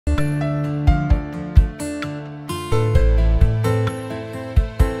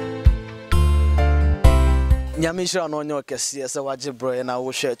Nyamisha no nyo kese se waje bro na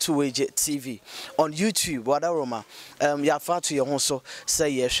wo share 2AJ TV on YouTube wadaroma ya fa to ye ho so se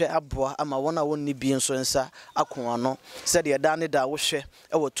ye hwe aboa ama wona wonni bi nso nsa akon ano se de da ne da wo hwe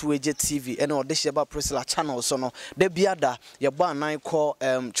e wo 2AJ TV ene o de hye ba Priscilla channel so no da biada ye bo anan call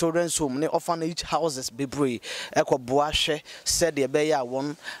children's home ne orphanage houses bebre e ko boa hwe se de be ya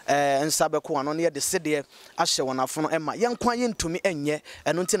won nsa be ko ano ne ye de se de ahye wona fono ema ye nkwan ye ntumi enye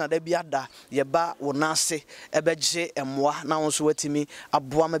eno nti na da biada ye ba wona ase ebeje emwa na wonso watimi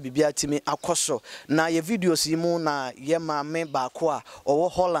aboa ma bibia timi akoso na ye videos yi mu na ye maame baako a owo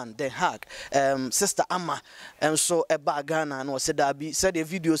Holland Den Haag sister Ama enso eba Ghana na o se da bi se de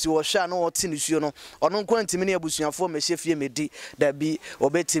videos wo hwa na wo tini suo no ono kwantimi ne abusuafo ma hyefie medi da bi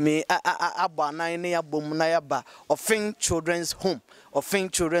obetimi aba nan ne abom na yaba Offin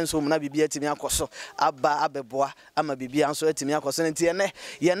Children's Home na bibia timi akoso aba abeboa ama bibia nso atimi akoso nti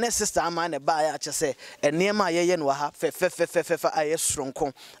ye ne sister Ama na ba ya kyese enema ye no ha fe aye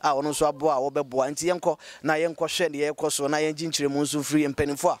sronko a ono so aboa wo beboa nti yenko na yenko hwe ne yekoso na yenji nkyeremu nso free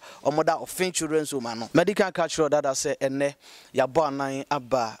mpanimfo a omoda Offin Children's Home ano medical cultural dada say enne ya bo anan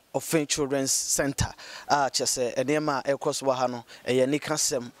aba Offin Children's Center a kyese enema ekoso ha no eye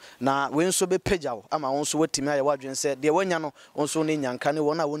nikasem na we nso be pageawo ama wonso watimi aye wadwen say de wanya no wonso ne nyanka ne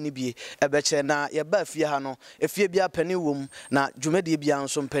wona wonni bie ebeche na ye ba fie ha no efie bia pani wom na dwumade bia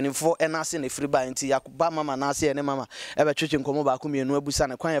nso mpanimfo enase na free ba nti yakuba mama na ase ene mama ebetwetwe nkomo ba ko mienu abusa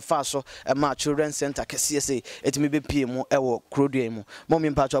na kwan ye fa so ma Children's Center kese se etimi be pie mu ewo krodua mu mommy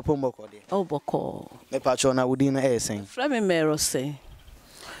mpacho pomboko de oboko me pacho na wudi na esen frame mero say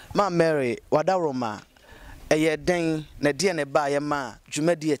ma Mary wadaroma eye den na de ne ba ye ma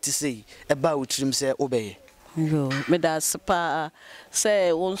dwumade etise e ba wotrim se obeye yo me da spa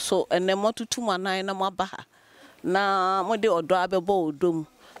say wonso enemo tutu anan na mabaha na mo de odo abebo odom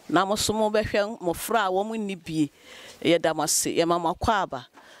na mo so mo behwe mo fra wo mo nibie ye damase ye mama kwaba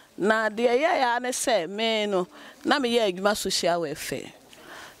na de ye ya ne se me no na me ye adwuma social welfare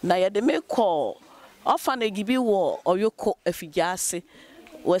na ye de me call orphanage bi wo oyoko afigiase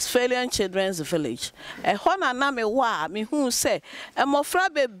Westphalian Children's Village ho na me wa me hu se emofra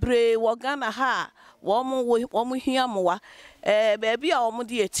bebre wo Ghana ha wo mo hia mowa baabi a wo mo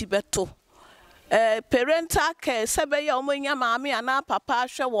de eti beto parental care sebe ya omonya maami ana papa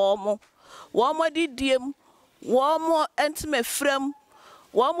hwe wo mo didiem wo mo entime frem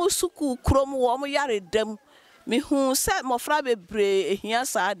wo mo suku krom wo mo yaredam mi hu se mofra bebre ehia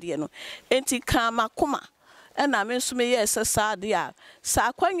saade no enti kan makoma na me nso me ye saade a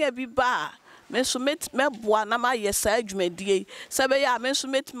sa kwanya bi ba me nso meboa na ma ye sa adwumadie sebe ya me nso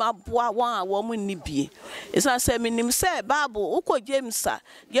metima boa wan a wo mo nibie isa se minim se bible uko James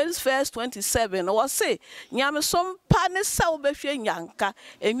 1:27 wo se nyame som pa ne se wo behwe nyanka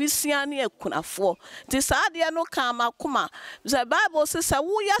enwisia ne akunafo ti saade no kan makoma ze bible se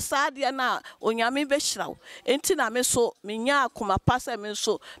wo ya saade na onyame behirawo enti na me so menya akoma pa se me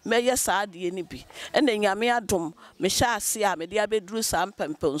so me ye saade ni bi ena nyame adom me hya ase a me de abeduru sam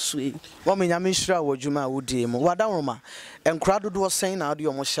pemponsue wo Mishra wo juma wudi mu wadaroma enkra dodo sen na ade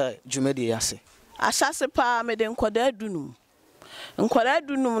omo hye jumade yase asase pa me de nkoda dunum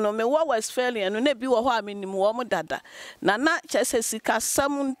no me wo Westphalia no na bi wo ho a me nim wo mo dada na kyese sika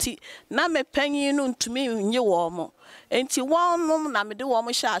samunti na me panyin no ntumi nye wo mo enti wonum na me de wo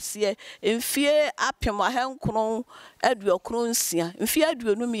mo hye ase emfie apem ahenkron aduokron nsia emfie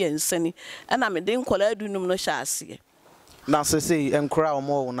aduonum yensani na me de nkoda dunum no hye ase na se enkra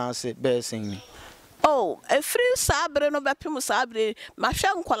omo na se be sen oh efri sabre no bepem sabre ma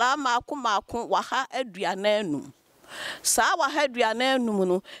hwe nkola maako waha aduana anum sa waha aduana anum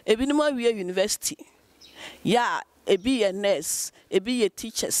no ebinim awie university ya ebi ye nurse ebi ye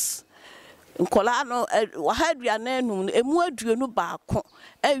teachers nkola no waha aduana anum no emu aduonu baako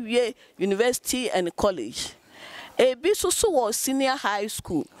awie university and college ebi so wo senior high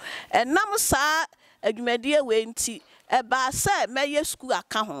school enam sa adwumadie we nti eba se meye school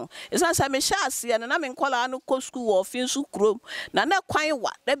aka ho isan se me hya ase na me nkola no ko school wo offinso krom na kwan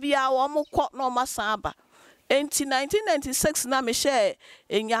wa da bia wo mo kɔ no masan aba enti 1996 na me hye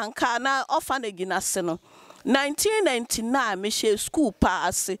enyanka na orphanage na se no 1999 me hye school pa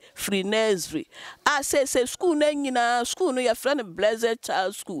ase free nursery a se school na nyina school no ye friend Blessed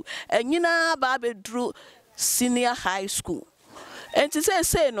Child School enyina ba bedru senior high school enti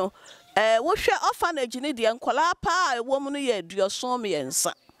se no wo hwe orphanage ni de nkola pa ewo mu no ye aduoson me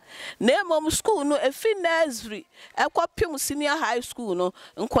yensa na mom school no efi nursery ekopim senior high school no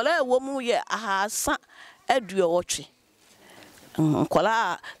nkola ewo mu ye ahasa aduowotwe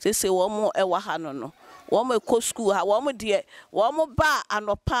nkola se wo mu ewa ha no wɔn ekɔ school ha wɔn deɛ wɔn ba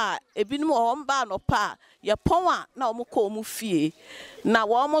anɔpa ebinom wɔn ba anɔpa yɛ pɔn a na wɔn kɔ wɔn fie na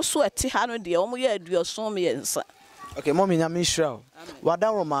wɔn so ɛte ha no deɛ wɔn yɛ aduoson mmiɛnsa. Okay, mommy nyame nhyira.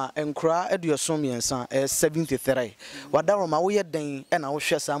 Wadaroma enkura aduoson mmiɛnsa 73. Wadaroma wo yɛ den na wo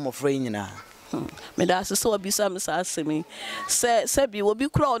hwɛ saa mofra yi nyinaa. Me da se so obisa me sa asemi se bi obi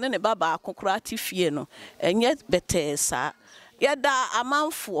kura one ne baba akokora ti fie no enye bete sa ye da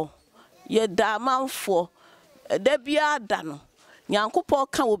amanfo da bia da no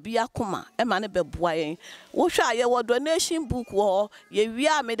nyankopɔ ka obi akoma e ma ne beboa yen wo hwa ye wo donation book wo ye wi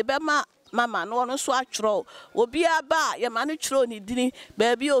a me de be mama no no so atwro obi aba ye ma ne twro ni dini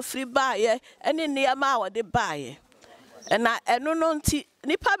ba bi ofiri ba ye ene ne ma wo de ba ye na eno no nti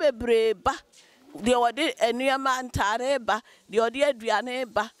nipa bebre ba de ode enuama ntare ba de ode aduane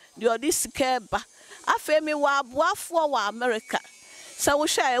ba de ode sika ba afa mi wa aboafo wa America sa wo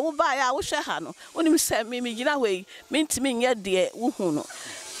hwe wo ba ya wo hwe ha no onim se mi gina hwe mi ntimi nye de wo hu no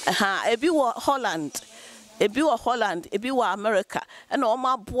ebi wo Holland ebi wo America na o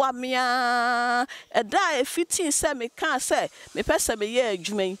ma boa mea da e fiti se me kan se me pese me ye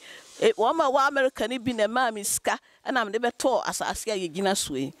adwuma wo ma wa America ni bi na ma mi sika na me de beto asase ya gina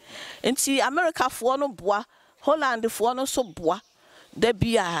so yi enti America fo no boa Holland fo no so boa da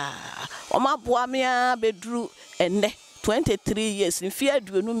bia o ma boa mea beduru enne 23 years mfi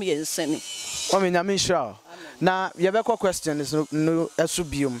aduonu me yensene o me nyame nhyira na ye be questions no asu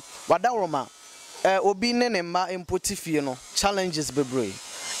biom wadaroma obi ne ne ma impotifie no challenges bebre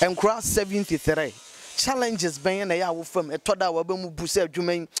enkura 73 challenges ben na ya wo fam etoda wa ba mu bu se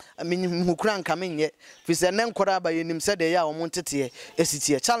adwuman hukura nka menye fi se ne nkora ba yenim se de ya wo montete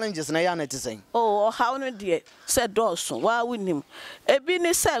esitie challenges na ya na tesen how no de se doso wa wonim ebi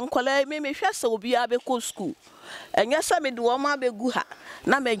ni se nkola me hwe se obi abekọ school enye se me de wo ma begu ha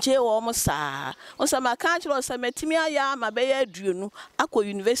na meje wo mo saa onse ma ka kiro se metimi aya ma be ya aduonu akọ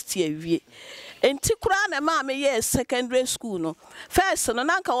university awie enti kura na ma me ye secondary school no first no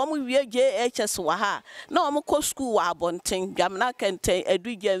na nka wo mo wie JHS wa ha na wo mo ko school wa abonten gamna kenten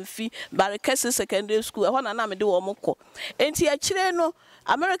adugya mfi barekese secondary school ho na me de wo mo ko enti a kire no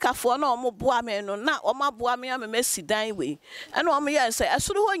America for no mo boa me no na o ma boa me amesi dan we e na o mo ye se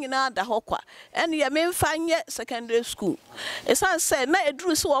asuru ho nyina da ho kwa ene ye me mfa nye secondary school esan say na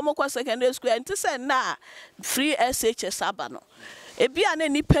eduru se wo mo ko secondary school enti say na free SHS aba no ebi a na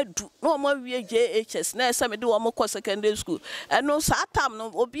nipa du na o mo wie JHS na ese me de wo mo ko secondary school eno sa tam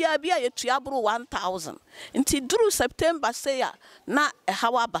no obi a bia ye tuabro 1000 nti duru September say ya na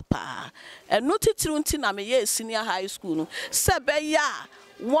hawa bapa eno titiru nti na me ye senior high school no se be ya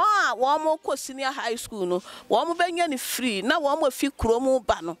wo mo ko senior high school no wo mo benya ni free na wo mo fi kromu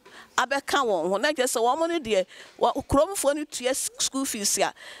ba no abeka won ho na je se wo mo no de kromfo no tue school fees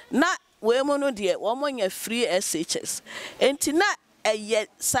ya na we mo no de wo mo nya free SHS enti na eye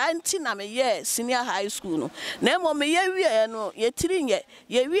santi na me ye senior high school no na mo me ye wie no ye tiri nye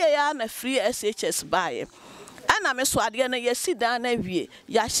ye wie ya na free SHS bae ana me so ade na ye sidan na wie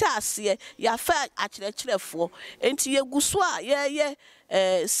ya hya ase ya fa akirekirefo enti ye guso a ye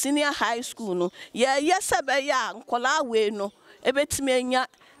senior high school no ye sebe ya nkola we no ebetime anya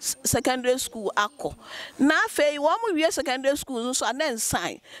secondary school akọ na afei wo mo wie secondary school so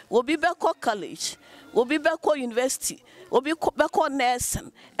anensan obi be ko college obi be ko university obi be ko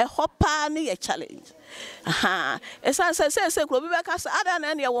nursing e hopa ne ye challenge esan se obi be ka ada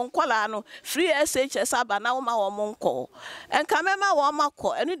na ne won kola no free SHS aba na wo ma wo mo nko enka mema wo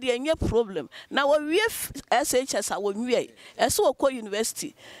makọ eno de enye problem na wo wie SHS a wo wie eso wo ko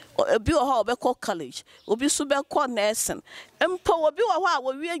university obi wo ha obekọ college obi so bekọ nursing empo obi wo ha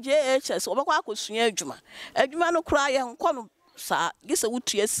wo wie JHS obekọ akosua adwuma no kura ye nkọ no sa gise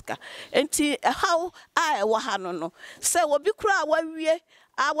wutue sika enti how I wo ha no se obi kura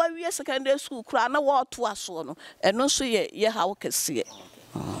wa wie secondary school kura na wo to aso no eno so ye how kese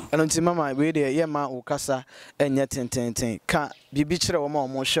eno nti mama we de ye ma ukasa enye tententen ka bibi kire wo ma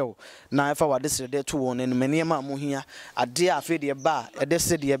mo hwew na efa wade sere de to won ne mane ma mo hia ade afi de ba e de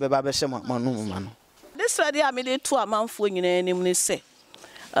se de be ba be hye ma no this ready am de to amanfo nyina anim ni se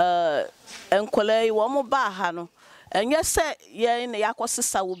enkolai wo mo ba ha no enye se ye ne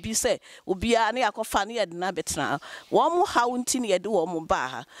yakosesa obi se obi a ne yakofa ne yede na betena wo mo ha unti ne yede wo mo ba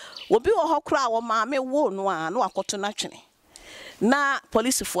ha obi wo hokra wo ma me wo no a na wakoto na twene na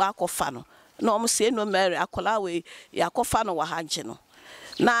police fu akofa no na omo se no Mary akola we yakofa no wa hagye no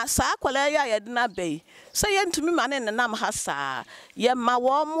na sa akola ya yede na bei se ye ntumi ma ne nam ha saa ye ma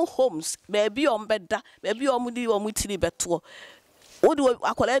wo mo homes baby ombeda baby omudi omutiri beto wo de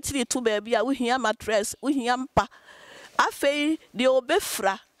akola tiri to baby a wo hia mattress wo hia mpa afei de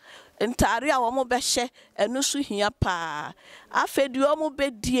obefra ntare a wɔn bɛhyɛ ɛno so hia paa afɛdi wɔn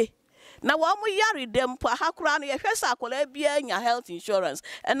bɛdie na wɔn yare dem po ahakora no yɛhwɛ sɛ akwadaa biara nya health insurance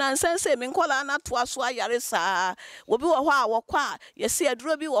ɛna nsɛnsɛn mi nkwadaa na toa so ayare saa obi wɔ hɔ a wɔkɔ a yɛsi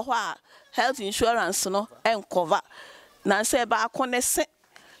aduro bi wɔ hɔ a health insurance no ɛnkɔva na nsɛ baako ne se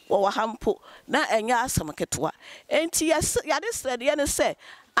wɔwɔ ha mpo na ɛnyɛ asɛm ketewa enti yɛde srɛdeɛ ne sɛ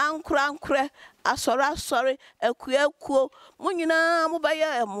ankorankorɛ asɔre akuo mo nyinaa mo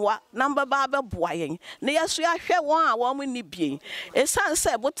bɛyɛ mmoa na mbɛba bɛboa yɛn na yɛso yɛahwɛ wɔn a wɔn ni bie ɛsiane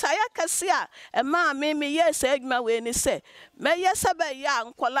sɛ botaeɛ kɛse a ɛmaa me yɛ sɛ adwuma wei ni sɛ mɛyɛ sɛ bɛyɛ a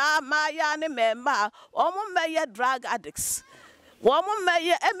nkɔlaa maaya ne mɛmma a wɔn mɛyɛ drug addicts wɔn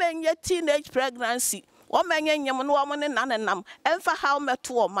mɛyɛ ɛmɛnyɛ teenage pregnancy wɔn mɛnyɛ nyɛm no wɔn ne nanenam ɛmfa ha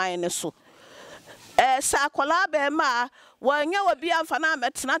mɛto ɔman ne so sɛ akɔlaa bɛmma wɔnyɛ obi amfa na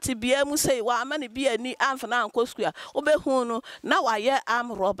metena te bia mu sei wa ama ne bia ni amfa na anko skua obehun no na wayɛ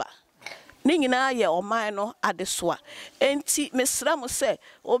am robber ne nyinaa yɛ ɔman no adesoa enti mesra mo sɛ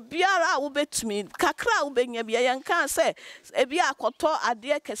obiara a wobetumi kakra a wobenya bia yɛnka sɛ ebi akɔtɔ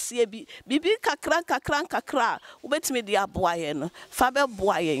adeɛ kɛseɛ bi bibi kakra wobetumi de aboa yɛn no fa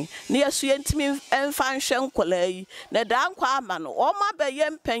bɛboa yɛn ne yɛso yɛntimi ɛmfa nhwɛ nkɔlaa yi na da nkwa ama no ɔma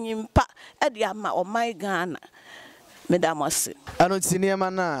bɛyɛ mpanyimpa ɛde ama ɔman Ghana Madam Ase. Ano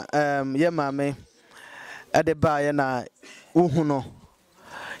tiniyama na ye maame ade ba ye na uhu no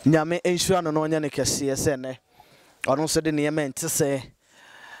nyame ensura no nya ne kese ye se ne ono so de niyama ente se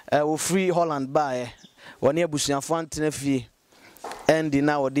wo free Holland ba ye woni abusuafo antena fie endi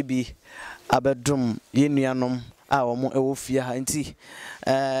na wode bi abedum ye nuanom a wo wo fie ha nti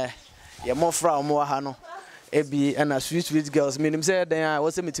ye mofra wo ha no ebi na sweet girls minim se den a wo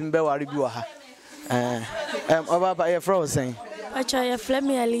se mitim be ware bi wo ha Obaba, you're frozen. Acha,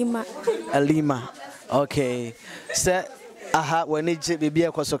 Flemi Alima. Okay. Sir, aha, when it be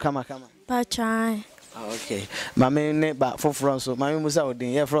a coso kama. Pacha. Okay. My main but for Fronso, my musa would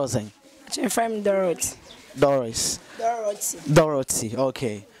be frozen. From Dorothy.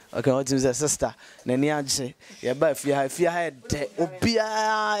 Okay. Okay, what is a sister? Neniaje. Yeah, but if you had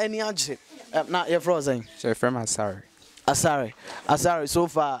Obia any aje. Not you're frozen. So from Asari. So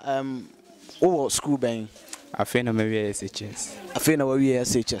far, school bang. I feel no maybe SHS. I feel no maybe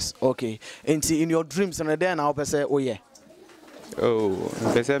SHS. Okay. And in your dreams and then I'll say, oh yeah. Oh,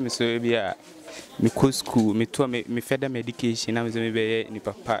 me so be me go school, me to me further medication. I was maybe ni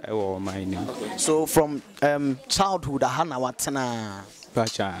papa or my name. So from childhood, Hana watana.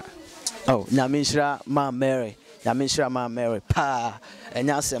 Pacha. Oh, Nyamishra Ma Mary. Pa. And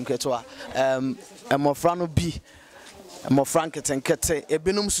Yasem Ketwa. Mofrano B. Mo franket and kete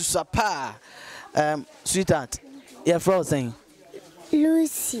ebinum susapa sweetheart you're frozen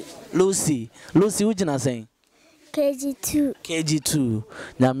Lucy ujina saying KG2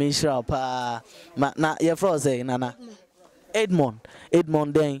 na mishra pa na you're frozen nana Edmond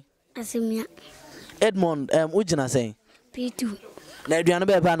then Asimia Edmond ujina saying P2 na aduane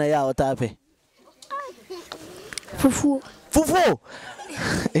be pa na ya otape fufu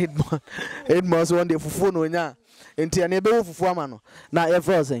Edmond so one day fufu no nya enti ane be fufu ama no na ye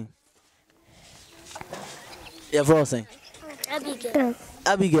frozen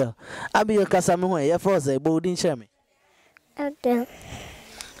Abigail kasa me ho ye frozen bo din cheme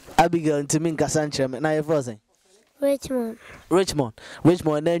Abigail ntimi nkasa ncheme na ye frozen Richmond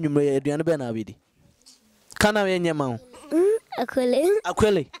na nwumre aduane be na abidi kana we nyema ho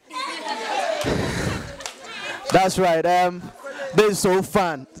Akwele That's right. This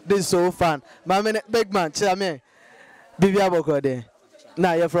is so fun. My man, big man, chame. Bibi aboko de.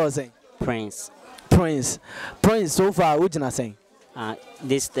 Now you're frozen. Prince. So far, what you saying?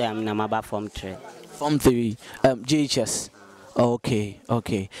 This time I'm about Form 3. Form 3. GHS.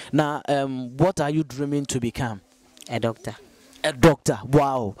 Okay. Now, what are you dreaming to become? A doctor.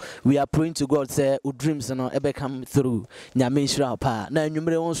 Wow. We are praying to God say our dreams no ebe come through. Nyame nshira pa. Na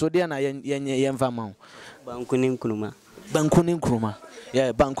nwumre won so de na ye mfa ma. Bankuni nkruma.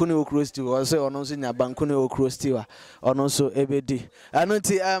 Yeah, bankuni okrosti o say ono so nya bankuni okrosti wa. Ono so ebedi.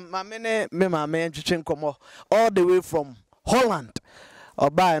 Anoti me mama ntwetwe nkomo all the way from Holland.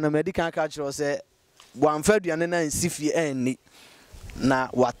 Oba no medical culture say wanfa duane na nsifie enni. Na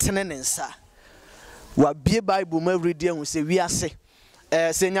watene ne nsa. Wa bie Bible ma read hu say wi ase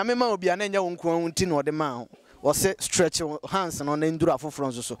se nyame ma obi ana nya wonko nti na ode ma wo say stretch hands no na nduru afoforo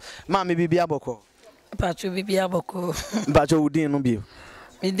nso so ma me bibia boko pacho bibia boko pacho udin no bio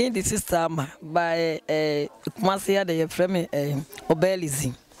me din the sister ama by kumase ya de frame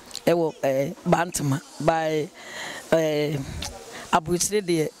obelizi ewo bantama by abuchire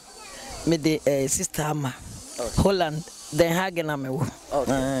de me de sister ama Holland Den Hagen amewo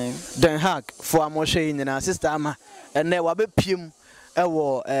Okay. Den Haag for amoshe nyina sister ama ene wabepiem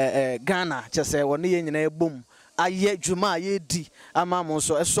Ghana chese woni ye nyina ebom aye dwuma aye di ama mo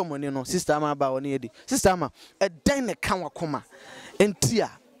so esomoni no sister ama ba woni edi sister ama den ne kan wakoma enti a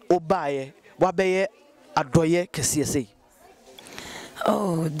obaye wabeye adoye kese sei.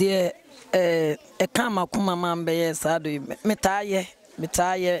 Oh dear, come akuma man be sad metaye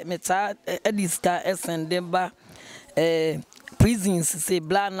ediska esendeba prisons say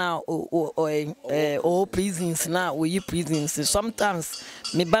blah now or prisons now we prisons sometimes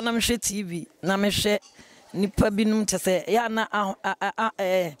me banam she TV na me she nipa binum te say ya na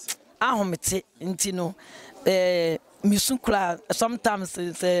ahomete nti no misukula sometimes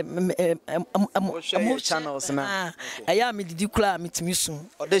say channels na aya me didi kula mitimisu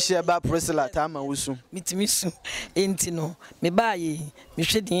odehia ba Priscilla tama wusu mitimisu enti no me baaye me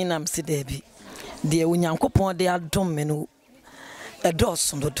hwedin na mse dabi de onyankopon de adom me no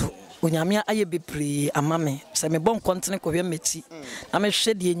edos ndodo onyame aye bebre amame se me bon kontene ko hwe mechi na me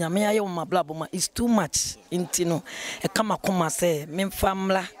hwede nyame aye wo mablabo ma is too much enti no e kama koma se me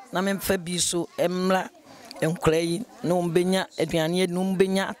mfamla na me mfa bi so emla enklei no mbenya aduane no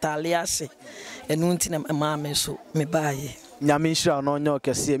mbenya atale ase enu nti na maame so me baaye nyame nhira no onyo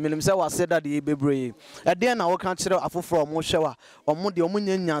kese minim se waseda de bebre e de na wo kan kire afoforo mo hwewa omo de omo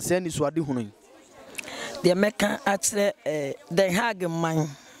nyanya se ni so ade hunu de meka akire Den Haag man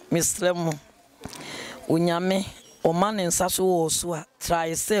misrem onyame o man nsa so wo so a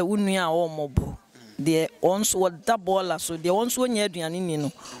try say unua a o mobo de onso wo da bola so de onso nya aduane ni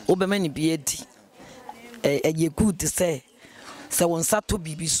no obema ni bi edi ye good say wonsa to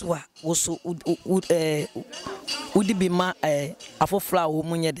bibi so a wo so udi bi ma afofra wo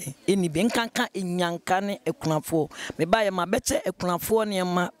munye de eni bi nkanka enyanka ne ekunafo me ba ye ma beche ekunafo ne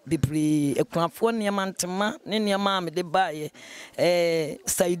ma bebre ekunafo ne ma ntema ne ma me de ba ye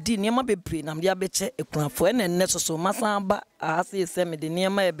saidi ne ma bebre na me ya beche ekunafo ene ne so masan ba ase se me de ne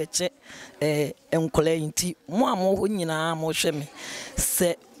ma e beche enkola nti mo amo ho nyina mo hwe me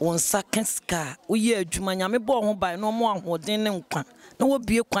se wonsa kenska wo ye adwuma nya me bo ho ba no mo ahoden ne nkwa na wo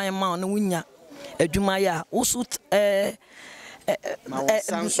bie kwan ma no wunya adwuma ya usu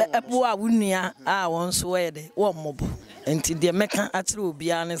bo a wunia a won so we de wo mobo enti de meka atire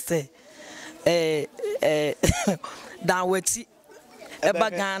obia ne se da wati eba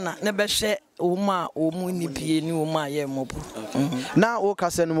Ghana ne be hwe oma omu ni bie ni oma ye mobo na o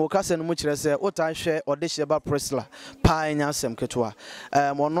kase no kire se o tan hwe odehye ba Priscilla pa anya asem ketwa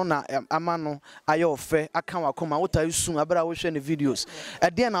ono na ama no aye ofe aka wakoma o tan sun abra wo hwe ne videos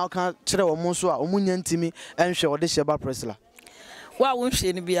de na o kan kire wo mo so a omu nya ntimi enhwe odehye ba Priscilla wa wo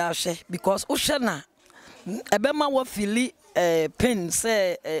hwe ni bia hwe because o hwe na ebe ma wo fili pain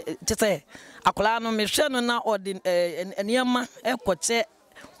say tete akola no me hwe no na odi enema ekoche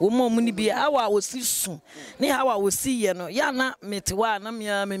womo muni bi awa wosisu ni hawa wosiye no ya na metewa na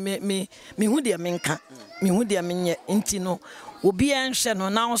me hu de menka me hu de menye enti no obi enhwe no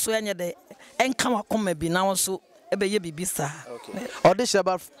na so enye de enka wakoma bi na so ebeye bibisa odehye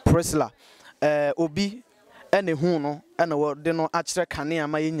ba Priscilla obi ene hu no ene wo de no akire kane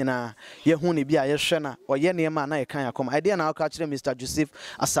ama ye nyina ye hu ne bi a ye hwe na oye ne ma na ye kan yakoma ide na aka akire Mr Joseph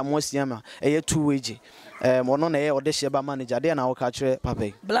Asamoasiama eye two-way ono na ye odehye ba manager ide na aka akire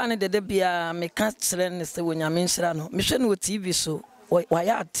papa blane de bia me ka kire ne se wonyame nhira no me hwe no TV so wa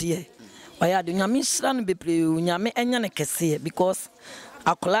ya ate wa de nyame nhira no bebre nyame enya ne kese because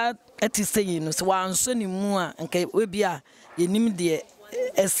akola eti sei no so wa anso ni mu a nke we bia yenim de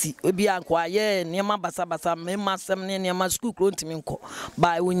esi obi akwa ye niema basa mema sem ne niema school krontimi nko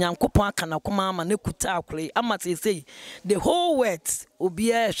ba onyankopon aka na koma ama na kuta akure ama sei the whole world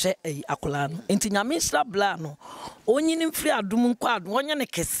obi ehwe akola no enti nyame hira bla no onyini mfiri adum nko adum onye ne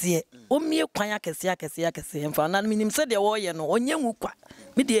kese omie kwan akese mfa na minim se de wo ye no onye nwu kwa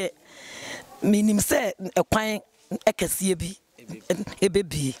me de minim se ekwan ekese bi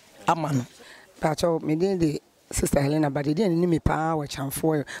ebebi ama no pacho me de Sister Helena, but he didn't need me power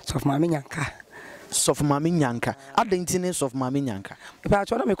chamfor of Mammy Yanka. Soft Mammy Yanka. I didn't of Mammy Yanka. If I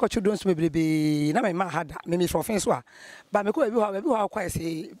told me what you don't be, now my had maybe for Francois. But me could have quite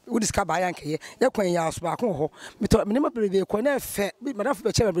say, would discover Yankee, Yaquay Yas back home. Me thought me never believe a corner fair, Madame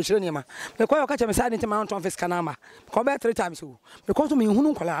Brichaniama. The choir catch a side into Mount Office Canama. Come back 3 times so. Because to me,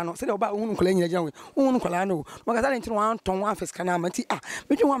 Colano, said about Colano, Colano, because I didn't want to Office Canama.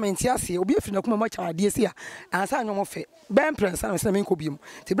 But you want me in Tiasi, will be if you know much ideas here. And I no more fair. Ben Prince and Samin Cobium.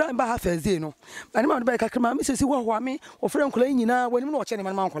 The blind by half a zeno. ani ma ba kakra me sesi wo ho ame wo frɛ nkola nyina wani mu no che ne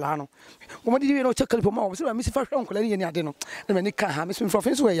ma nkola no wo modi wie no che kalipo ma wo se me si fa hwɛ nkola ni ni ade no na me ni ka ha me so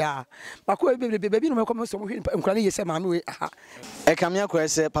mfrofin so ya ba ko bebi no me ko me so mo hwɛ nkola ni yese ma me we aha e kam ya ko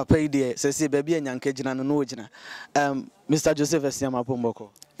se papa yi de sesi bebi anyanka gina no no gina Mr. Joseph Esiama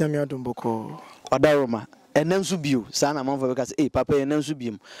Pomboko nyame adomboko Odaroma enansu bio sa na manfo be ka se papa enansu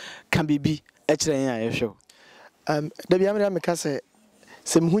biom kan bibi e kire yan a ye hwe da bia me ka se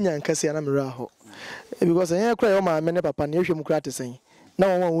mhunya nka se na me ra ho because yan kra yo ma me ne papa ne hwe mu kra te sen na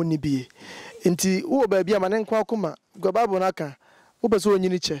won won ni bie nti wo ba bia ma ne nkwa akoma go bible na ka wo be so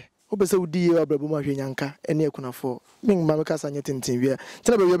onyini che wo be se wudi ye abrabu ma hwe nyanka ene akunafo me ma me ka sa nye tenten wi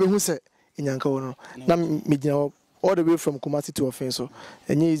tena be be hu se nyanka wo no na me gina all the way from Kumasi to Offinso.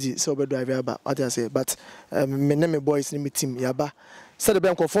 And easy, so be drive yaba. What I say, but me name boys ni me team yaba. Said the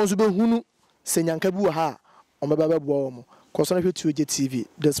bank of phones be hunu se nyankabu ha on my baba bomo. Cause on 2J TV,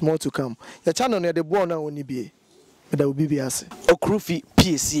 there's more to come. Your channel near the born now only be. But that will be bias. Okrufi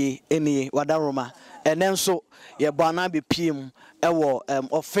PCA any Wadaroma. And then so ye bana be PM ewo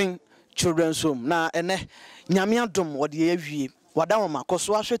offin children's home. Na ene nyamiadom what ye Wadaroma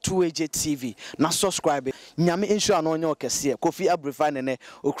koso ahwe 2AJ TV na subscribe nyame insure no onye okese Kofi Abrifa ne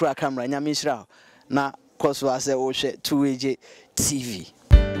okura camera nyame insure na koso ase wo hwe 2AJ TV